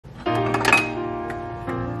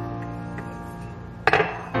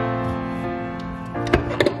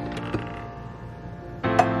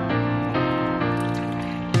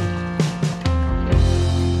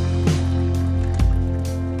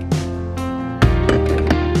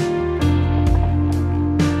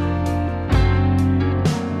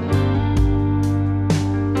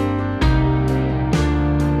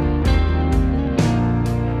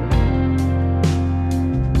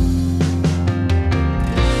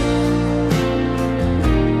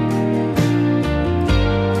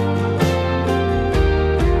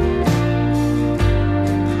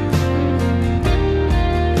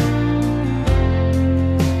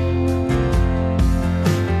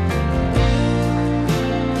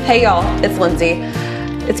Hey y'all, it's Lindsey.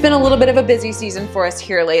 It's been a little bit of a busy season for us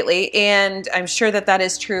here lately, and I'm sure that that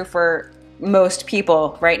is true for most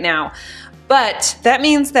people right now. But that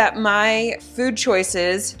means that my food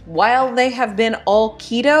choices, while they have been all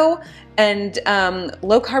keto and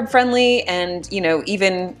low carb friendly and, you know,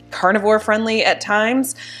 even carnivore friendly at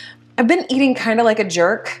times, I've been eating kind of like a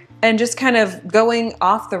jerk and just kind of going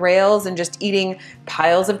off the rails and just eating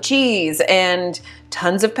piles of cheese and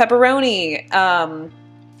tons of pepperoni.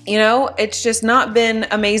 You know, it's just not been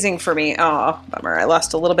amazing for me. Oh, bummer, I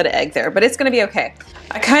lost a little bit of egg there, but it's gonna be okay.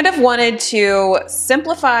 I kind of wanted to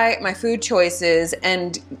simplify my food choices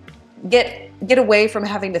and get away from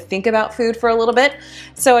having to think about food for a little bit.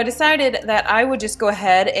 So I decided that I would just go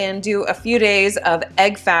ahead and do a few days of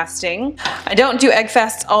egg fasting. I don't do egg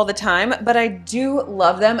fasts all the time, but I do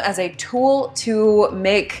love them as a tool to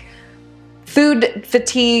make food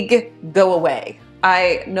fatigue go away.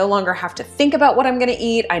 I no longer have to think about what I'm gonna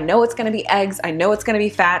eat. I know it's gonna be eggs, I know it's gonna be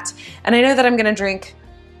fat, and I know that I'm gonna drink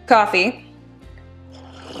coffee.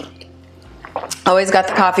 Always got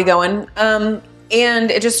the coffee going.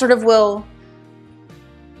 And it just sort of will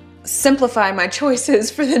simplify my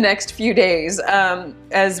choices for the next few days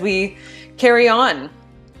as we carry on.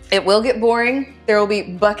 It will get boring. There will be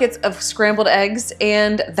buckets of scrambled eggs,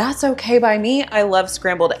 and that's okay by me. I love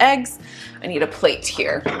scrambled eggs. I need a plate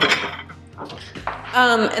here.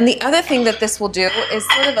 And the other thing that this will do is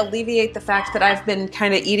sort of alleviate the fact that I've been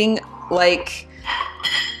kind of eating like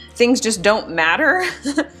things just don't matter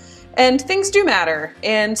and things do matter.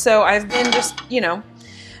 And so I've been just, you know,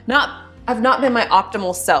 I've not been my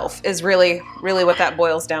optimal self is really what that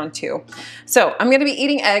boils down to. So I'm gonna be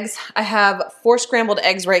eating eggs. I have 4 scrambled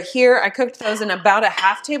eggs right here. I cooked those in about a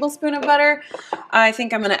 ½ tablespoon of butter. I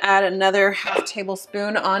think I'm gonna add another ½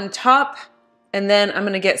 tablespoon on top. And then I'm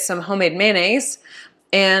gonna get some homemade mayonnaise.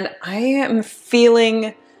 And I am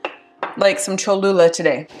feeling like some Cholula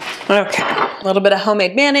today. Okay, a little bit of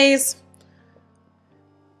homemade mayonnaise.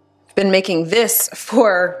 I've been making this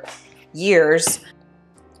for years.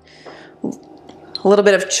 A little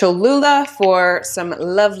bit of Cholula for some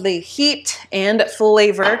lovely heat and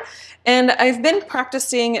flavor. And I've been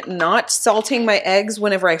practicing not salting my eggs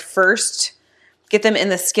whenever I first get them in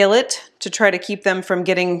the skillet to try to keep them from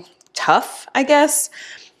getting tough, I guess.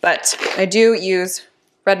 But I do use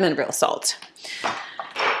Redmond real salt.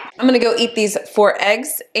 I'm gonna go eat these 4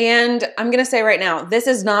 eggs, and I'm gonna say right now, this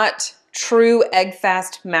is not true egg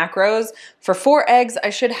fast macros. For 4 eggs,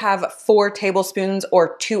 I should have 4 tablespoons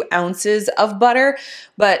or 2 ounces of butter,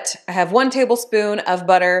 but I have 1 tablespoon of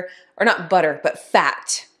butter, or not butter, but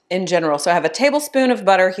fat in general. So I have a tablespoon of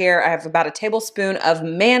butter here. I have about a tablespoon of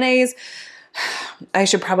mayonnaise. I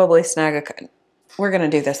should probably snag a, we're gonna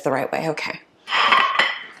do this the right way, okay.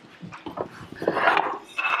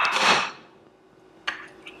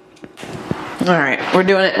 All right, we're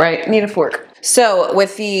doing it right. Need a fork. So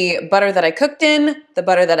with the butter that I cooked in, the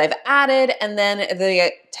butter that I've added, and then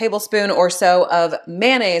the tablespoon or so of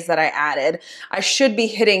mayonnaise that I added, I should be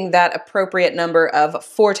hitting that appropriate number of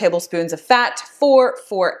 4 tablespoons of fat for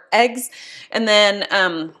 4 eggs. And then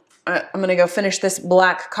I'm gonna go finish this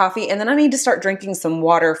black coffee, and then I need to start drinking some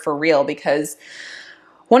water for real, because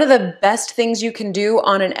one of the best things you can do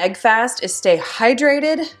on an egg fast is stay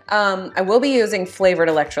hydrated. I will be using flavored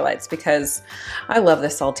electrolytes because I love the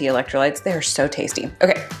salty electrolytes. They are so tasty.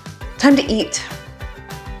 Okay, time to eat.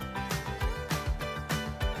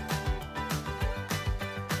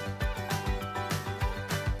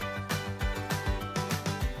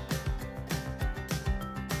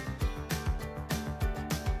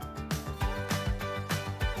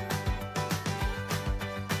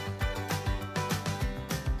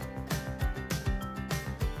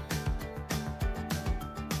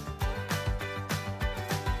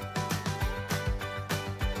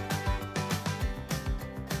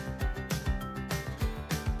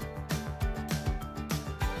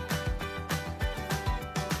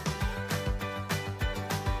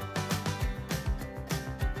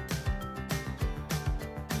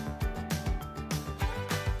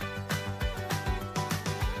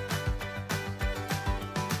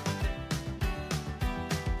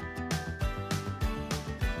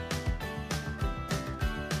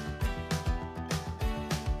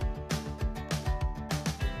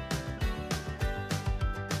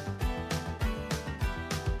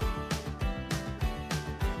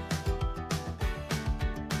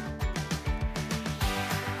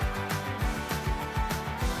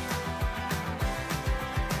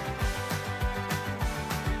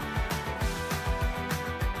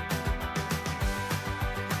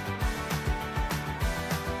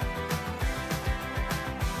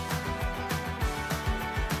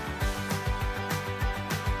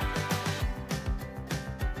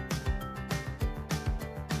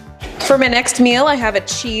 For my next meal, I have a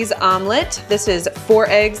cheese omelet. This is 4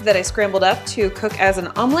 eggs that I scrambled up to cook as an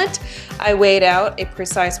omelet. I weighed out a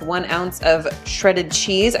precise 1 ounce of shredded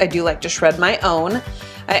cheese. I do like to shred my own.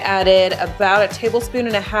 I added about 1.5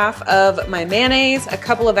 tablespoons of my mayonnaise, a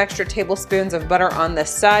couple of extra tablespoons of butter on the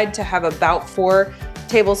side to have about 4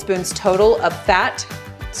 tablespoons total of fat,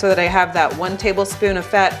 so that I have that 1 tablespoon of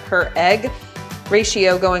fat per egg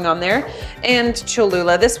ratio going on there. And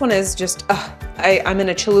Cholula. This one is just, I'm in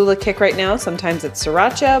a Cholula kick right now. Sometimes it's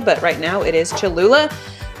sriracha, but right now it is Cholula.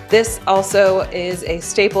 This also is a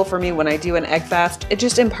staple for me when I do an egg fast. It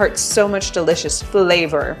just imparts so much delicious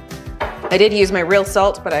flavor. I did use my real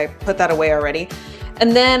salt, but I put that away already.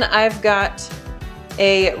 And then I've got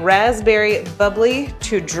a raspberry bubbly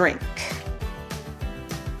to drink.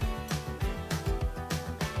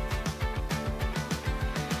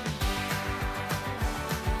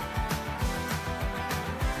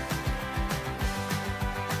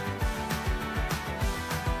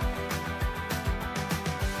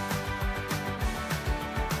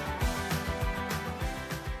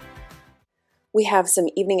 We have some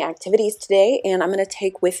evening activities today, and I'm going to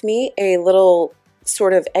take with me a little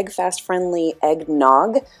sort of egg fast friendly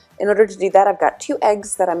eggnog. In order to do that, I've got 2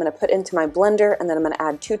 eggs that I'm going to put into my blender, and then I'm going to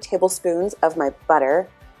add 2 tablespoons of my butter.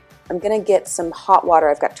 I'm going to get some hot water.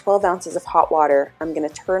 I've got 12 ounces of hot water. I'm going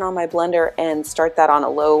to turn on my blender and start that on a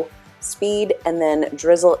low speed, and then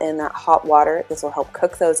drizzle in that hot water. This will help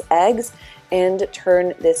cook those eggs and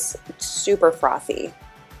turn this super frothy.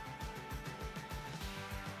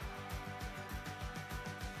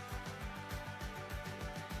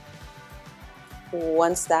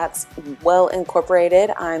 Once that's well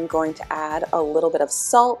incorporated, I'm going to add a little bit of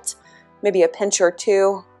salt, maybe a pinch or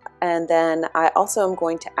 2, and then I also am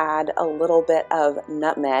going to add a little bit of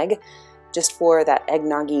nutmeg just for that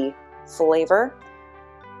eggnoggy flavor.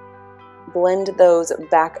 Blend those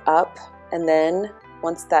back up, and then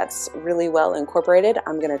once that's really well incorporated,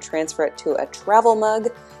 I'm going to transfer it to a travel mug.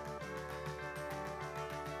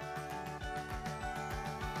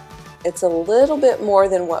 It's a little bit more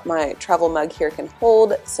than what my travel mug here can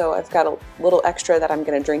hold, so I've got a little extra that I'm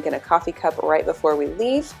going to drink in a coffee cup right before we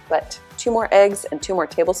leave, but 2 more eggs and 2 more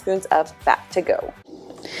tablespoons of fat to go.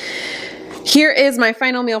 Here is my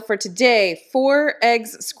final meal for today. 4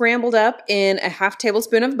 eggs scrambled up in a 1/2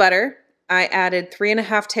 tablespoon of butter. I added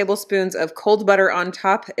 3.5 tablespoons of cold butter on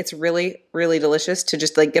top. It's really, really delicious to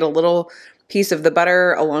just like get a little piece of the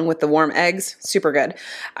butter along with the warm eggs. Super good.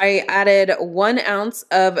 I added 1 ounce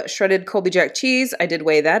of shredded Colby Jack cheese. I did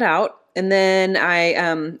weigh that out. And then I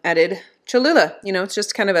added Cholula. You know, it's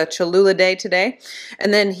just kind of a Cholula day today.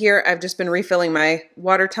 And then here I've just been refilling my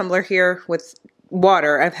water tumbler here with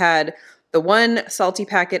water. I've had the 1 salty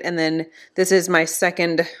packet, and then this is my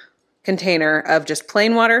second container of just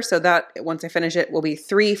plain water. So that once I finish it will be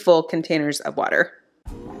 3 full containers of water.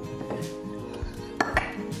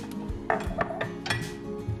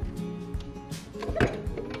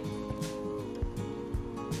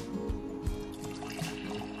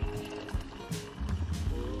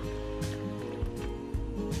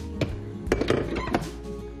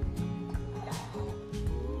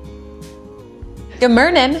 Good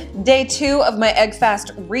morning, day 2 of my egg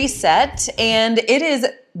fast reset, and it is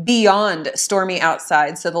beyond stormy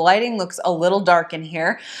outside, so the lighting looks a little dark in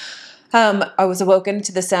here. I was awoken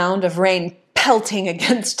to the sound of rain pelting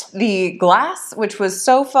against the glass, which was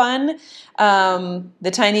so fun.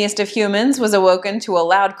 The tiniest of humans was awoken to a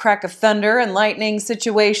loud crack of thunder and lightning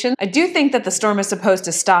situation. I do think that the storm is supposed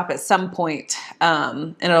to stop at some point,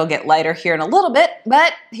 and it'll get lighter here in a little bit,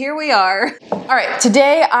 but here we are. All right,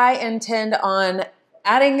 today I intend on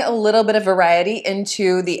adding a little bit of variety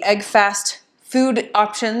into the egg fast food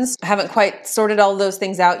options. I haven't quite sorted all those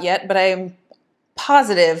things out yet, but I am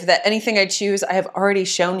positive that anything I choose, I have already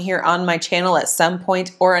shown here on my channel at some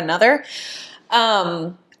point or another.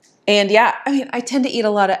 And yeah, I mean, I tend to eat a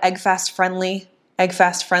lot of egg fast friendly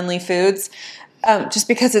foods, just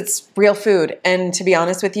because it's real food. And to be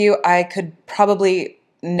honest with you, I could probably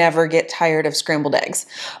never get tired of scrambled eggs.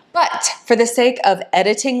 But for the sake of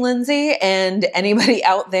editing Lindsay and anybody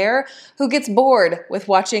out there who gets bored with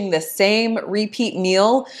watching the same repeat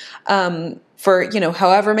meal for, you know,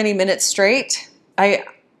 however many minutes straight,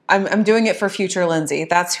 I'm doing it for future Lindsay.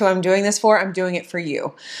 That's who I'm doing this for. I'm doing it for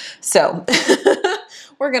you. So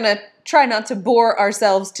we're gonna try not to bore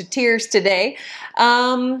ourselves to tears today.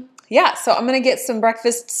 Yeah, so I'm gonna get some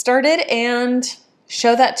breakfast started and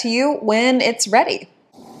show that to you when it's ready.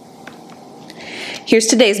 Here's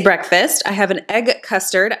today's breakfast. I have an egg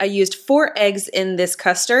custard. I used 4 eggs in this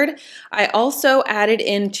custard. I also added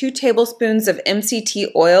in 2 tablespoons of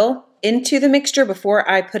MCT oil into the mixture before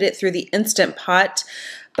I put it through the Instant Pot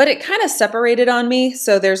but it kind of separated on me.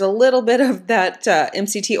 So there's a little bit of that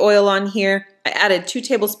MCT oil on here. I added 2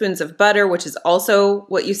 tablespoons of butter, which is also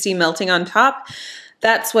what you see melting on top.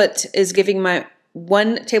 That's what is giving my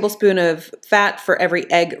 1 tablespoon of fat for every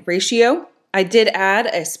egg ratio. I did add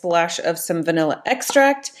a splash of some vanilla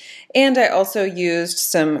extract, and I also used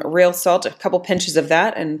some real salt, a couple pinches of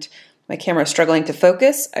that, and my camera is struggling to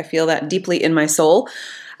focus. I feel that deeply in my soul.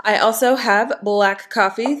 I also have black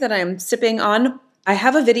coffee that I'm sipping on. I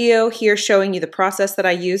have a video here showing you the process that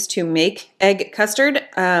I use to make egg custard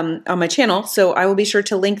on my channel, so I will be sure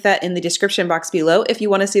to link that in the description box below if you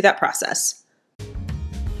want to see that process.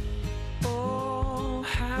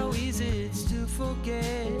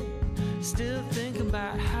 Still thinking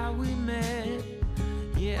about how we met.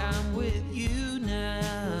 Yeah, I'm with you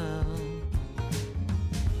now.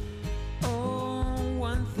 Oh,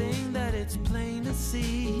 one thing that it's plain to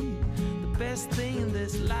see, the best thing in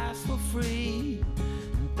this life's for free,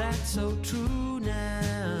 and that's so true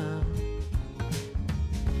now.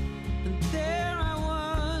 And there I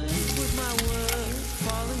was with my world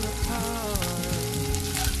falling apart,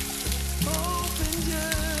 hoping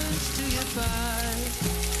just to get by.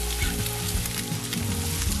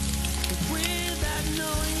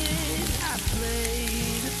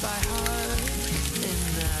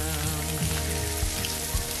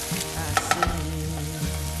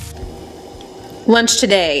 Lunch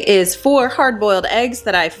today is 4 hard-boiled eggs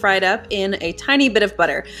that I fried up in a tiny bit of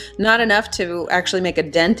butter. Not enough to actually make a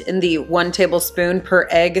dent in the 1 tablespoon per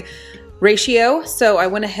egg ratio, so I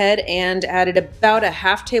went ahead and added about a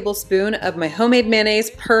 ½ tablespoon of my homemade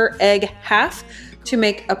mayonnaise per egg half to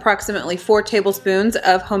make approximately 4 tablespoons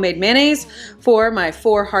of homemade mayonnaise for my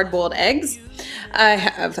 4 hard-boiled eggs. I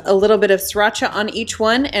have a little bit of sriracha on each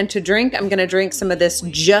one, and to drink, I'm gonna drink some of this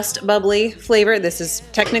Just Bubbly flavor. This is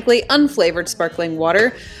technically unflavored sparkling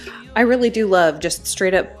water. I really do love just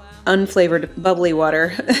straight up unflavored bubbly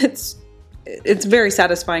water. It's very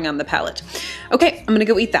satisfying on the palate. Okay, I'm gonna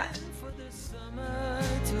go eat that.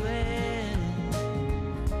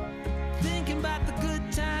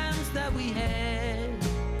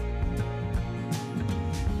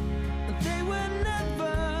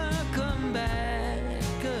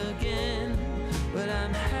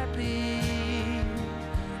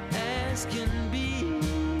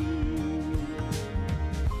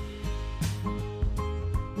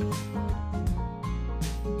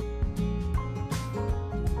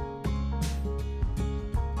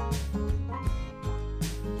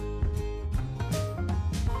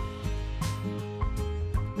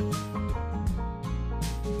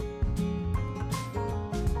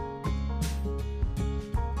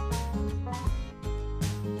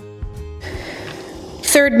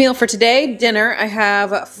 Third meal for today, dinner. I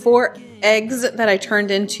have 4 eggs that I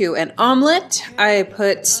turned into an omelet. I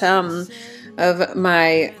put some of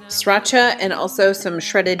my sriracha and also some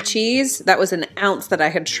shredded cheese. That was an ounce that I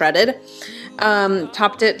had shredded.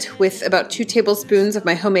 Topped it with about 2 tablespoons of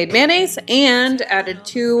my homemade mayonnaise and added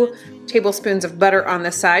 2 tablespoons of butter on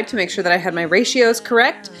the side to make sure that I had my ratios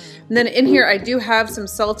correct. And then in here I do have some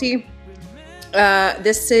salty.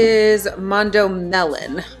 This is Mondo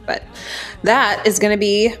melon, but that is going to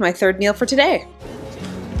be my third meal for today.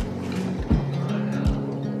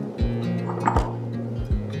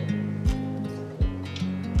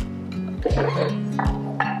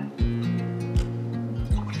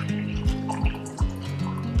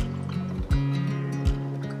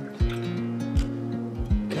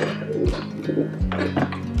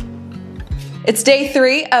 It's day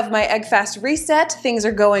 3 of my egg fast reset. Things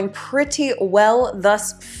are going pretty well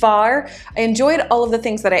thus far. I enjoyed all of the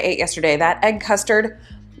things that I ate yesterday. That egg custard,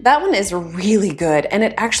 that one is really good, and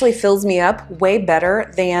it actually fills me up way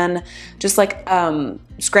better than just like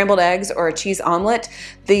scrambled eggs or a cheese omelet.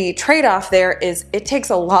 The trade-off there is it takes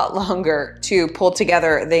a lot longer to pull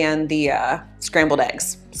together than the scrambled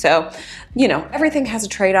eggs. So, you know, everything has a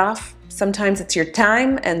trade-off. Sometimes it's your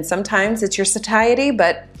time and sometimes it's your satiety,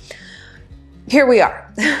 but here we are.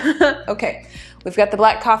 Okay, we've got the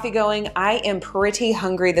black coffee going. I am pretty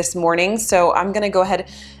hungry this morning, so I'm gonna go ahead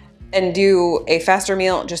and do a faster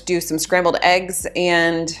meal, just do some scrambled eggs,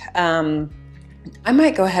 and I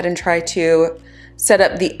might go ahead and try to set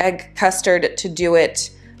up the egg custard to do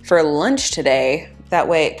it for lunch today. That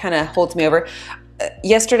way it kind of holds me over.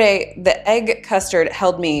 Yesterday, the egg custard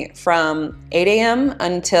held me from 8 a.m.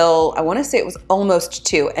 until, I wanna say it was almost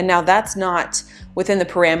 2, and now that's not within the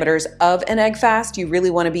parameters of an egg fast. You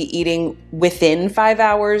really wanna be eating within 5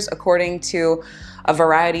 hours according to a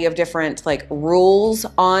variety of different like rules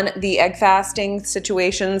on the egg fasting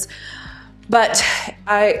situations. But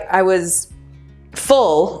I was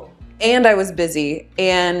full and I was busy.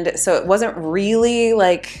 And so it wasn't really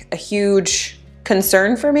like a huge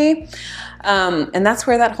concern for me. And that's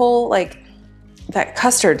where that whole that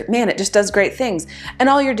custard, man, it just does great things. And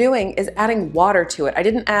all you're doing is adding water to it. I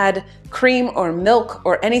didn't add cream or milk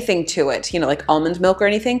or anything to it, like almond milk or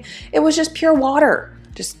anything. It was just pure water,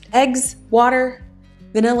 just eggs, water,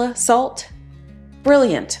 vanilla, salt.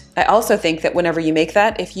 Brilliant. I also think that whenever you make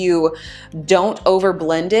that, if you don't over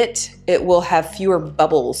blend it, it will have fewer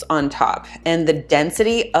bubbles on top. And the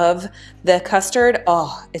density of the custard,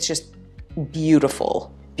 oh, it's just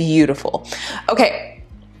beautiful, beautiful. Okay,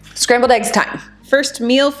 scrambled eggs time. First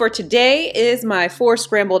meal for today is my 4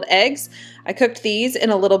 scrambled eggs. I cooked these in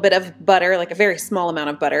a little bit of butter, like a very small amount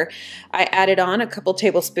of butter. I added on a couple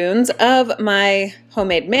tablespoons of my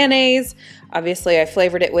homemade mayonnaise. Obviously, I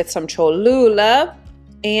flavored it with some Cholula.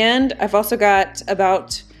 And I've also got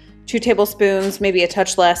about 2 tablespoons, maybe a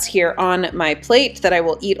touch less here on my plate that I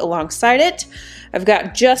will eat alongside it. I've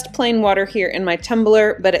got just plain water here in my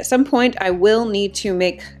tumbler, but at some point I will need to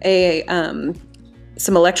make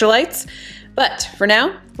some electrolytes. But for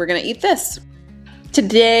now, we're gonna eat this.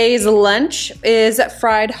 Today's lunch is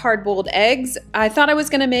fried hard-boiled eggs. I thought I was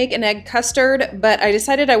gonna make an egg custard, but I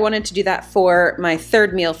decided I wanted to do that for my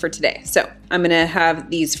 3rd meal for today. So I'm gonna have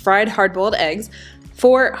these fried hard-boiled eggs.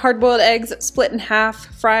 4 hard-boiled eggs split in half,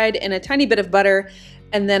 fried in a tiny bit of butter,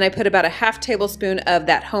 and then I put about a half tablespoon of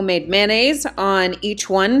that homemade mayonnaise on each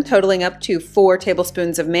one, totaling up to 4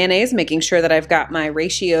 tablespoons of mayonnaise, making sure that I've got my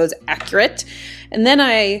ratios accurate. And then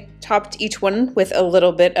I topped each one with a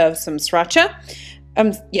little bit of some sriracha.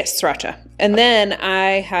 Yes, sriracha. And then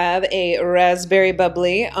I have a raspberry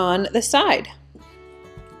bubbly on the side.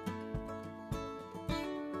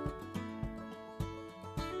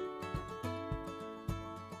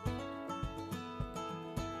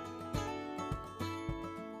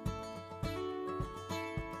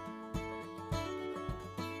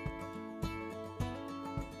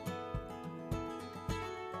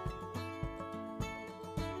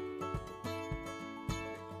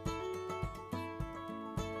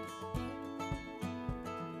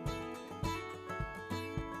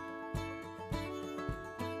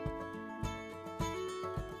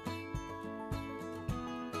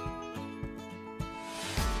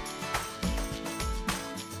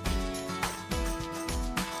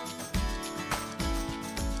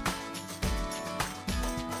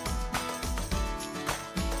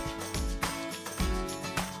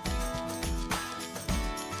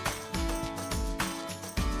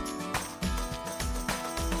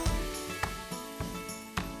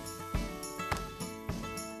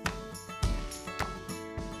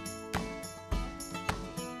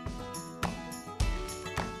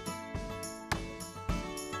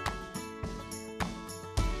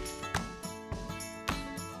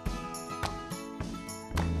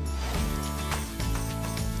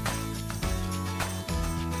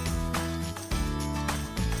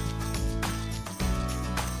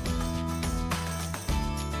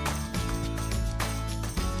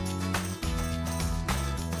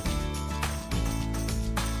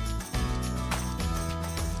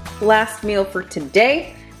 Last meal for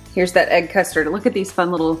today. Here's that egg custard. Look at these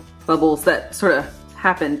fun little bubbles that sort of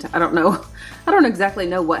happened. I don't exactly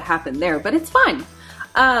know what happened there, but it's fine.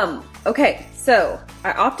 Okay, so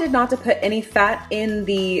I opted not to put any fat in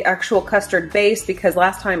the actual custard base because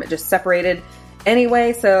last time it just separated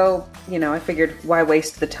anyway. So, I figured why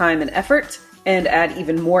waste the time and effort and add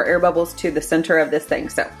even more air bubbles to the center of this thing.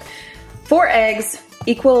 So 4 eggs,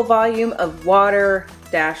 equal volume of water,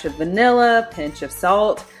 dash of vanilla, pinch of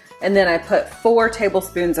salt. And then I put 4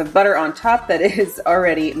 tablespoons of butter on top that is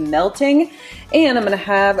already melting. And I'm gonna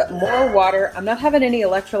have more water. I'm not having any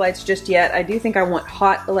electrolytes just yet. I do think I want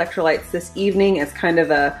hot electrolytes this evening as kind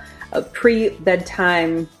of a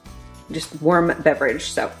pre-bedtime, just warm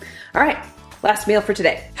beverage. So, all right, last meal for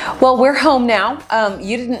today. Well, we're home now.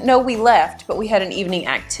 You didn't know we left, but we had an evening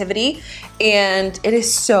activity and it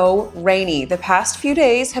is so rainy. The past few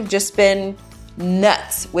days have just been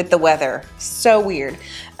nuts with the weather. So weird.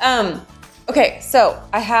 Okay, so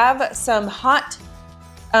I have some hot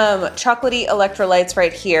chocolatey electrolytes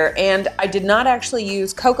right here, and I did not actually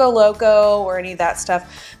use Coco Loco or any of that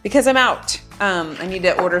stuff because I'm out. I need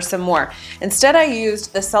to order some more. Instead, I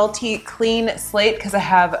used the Salty Clean Slate because I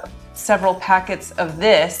have several packets of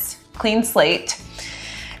this Clean Slate,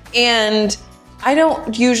 and I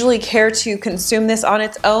don't usually care to consume this on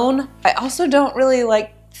its own. I also don't really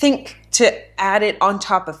think to add it on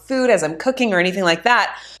top of food as I'm cooking or anything like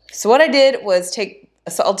that. So what I did was take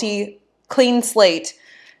a Salty Clean Slate,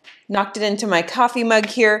 knocked it into my coffee mug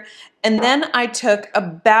here, and then I took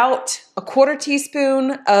about a 1/4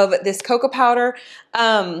 teaspoon of this cocoa powder.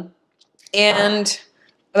 and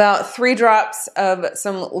about 3 drops of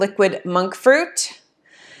some liquid monk fruit,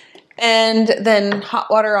 and then hot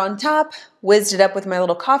water on top, whizzed it up with my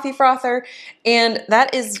little coffee frother. And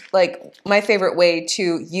that is like my favorite way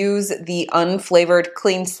to use the unflavored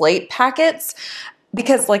clean slate packets,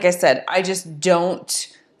 because like I said, I just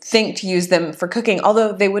don't think to use them for cooking,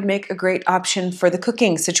 although they would make a great option for the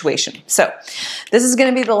cooking situation. So this is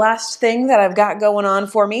going to be the last thing that I've got going on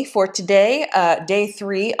for me for today, day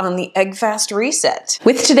 3 on the egg fast reset.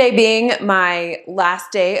 With today being my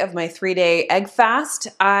last day of my 3-day egg fast,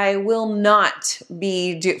 I will not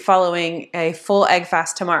be following a full egg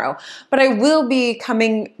fast tomorrow, but I will be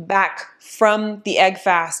coming back from the egg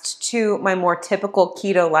fast to my more typical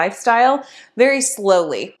keto lifestyle very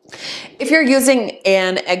slowly. If you're using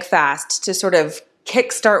an egg fast to sort of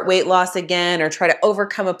kickstart weight loss again, or try to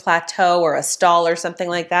overcome a plateau or a stall or something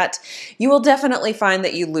like that, you will definitely find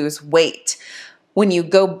that you lose weight. When you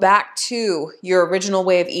go back to your original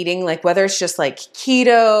way of eating, like whether it's just like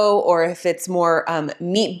keto or if it's more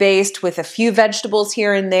meat-based with a few vegetables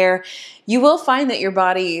here and there, you will find that your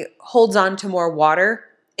body holds on to more water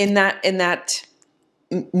in that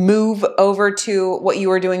move over to what you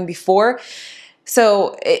were doing before.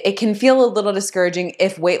 So it can feel a little discouraging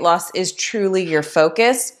if weight loss is truly your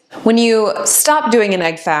focus. When you stop doing an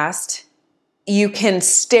egg fast, you can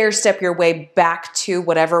stair-step your way back to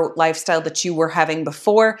whatever lifestyle that you were having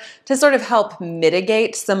before to sort of help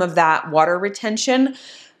mitigate some of that water retention.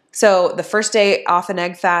 So the first day off an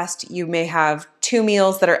egg fast, you may have 2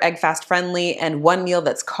 meals that are egg fast friendly and 1 meal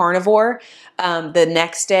that's carnivore. The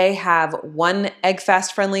next day have 1 egg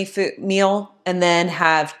fast friendly meal and then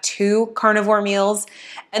have 2 carnivore meals.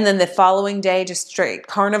 And then the following day, just straight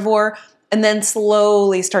carnivore, and then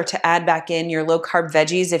slowly start to add back in your low carb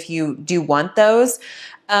veggies if you do want those.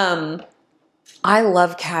 I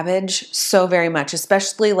love cabbage so very much,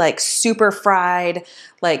 especially like super fried,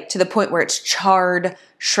 like to the point where it's charred,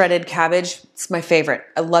 shredded cabbage. It's my favorite.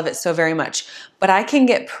 I love it so very much. But I can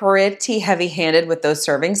get pretty heavy-handed with those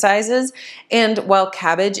serving sizes. And while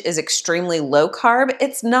cabbage is extremely low carb,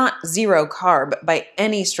 it's not 0 carb by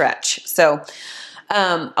any stretch. So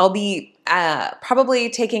I'll be probably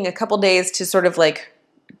taking a couple days to sort of like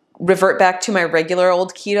revert back to my regular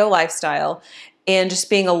old keto lifestyle, and just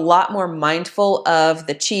being a lot more mindful of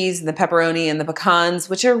the cheese and the pepperoni and the pecans,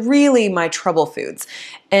 which are really my trouble foods.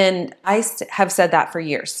 And I have said that for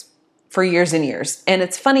years and years. And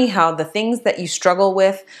it's funny how the things that you struggle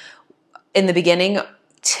with in the beginning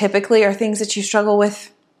typically are things that you struggle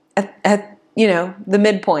with at the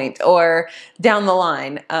midpoint or down the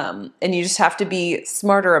line. And you just have to be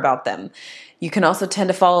smarter about them. You can also tend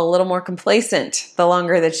to fall a little more complacent the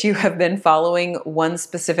longer that you have been following one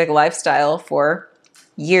specific lifestyle for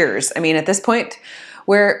years. I mean, at this point,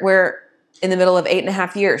 we're in the middle of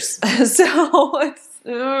 8.5 years. So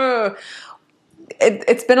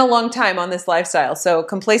it's been a long time on this lifestyle. So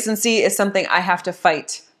complacency is something I have to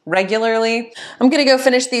fight regularly. I'm going to go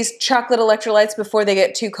finish these chocolate electrolytes before they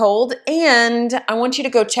get too cold. And I want you to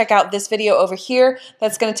go check out this video over here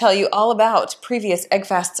that's going to tell you all about previous egg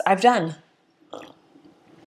fasts I've done.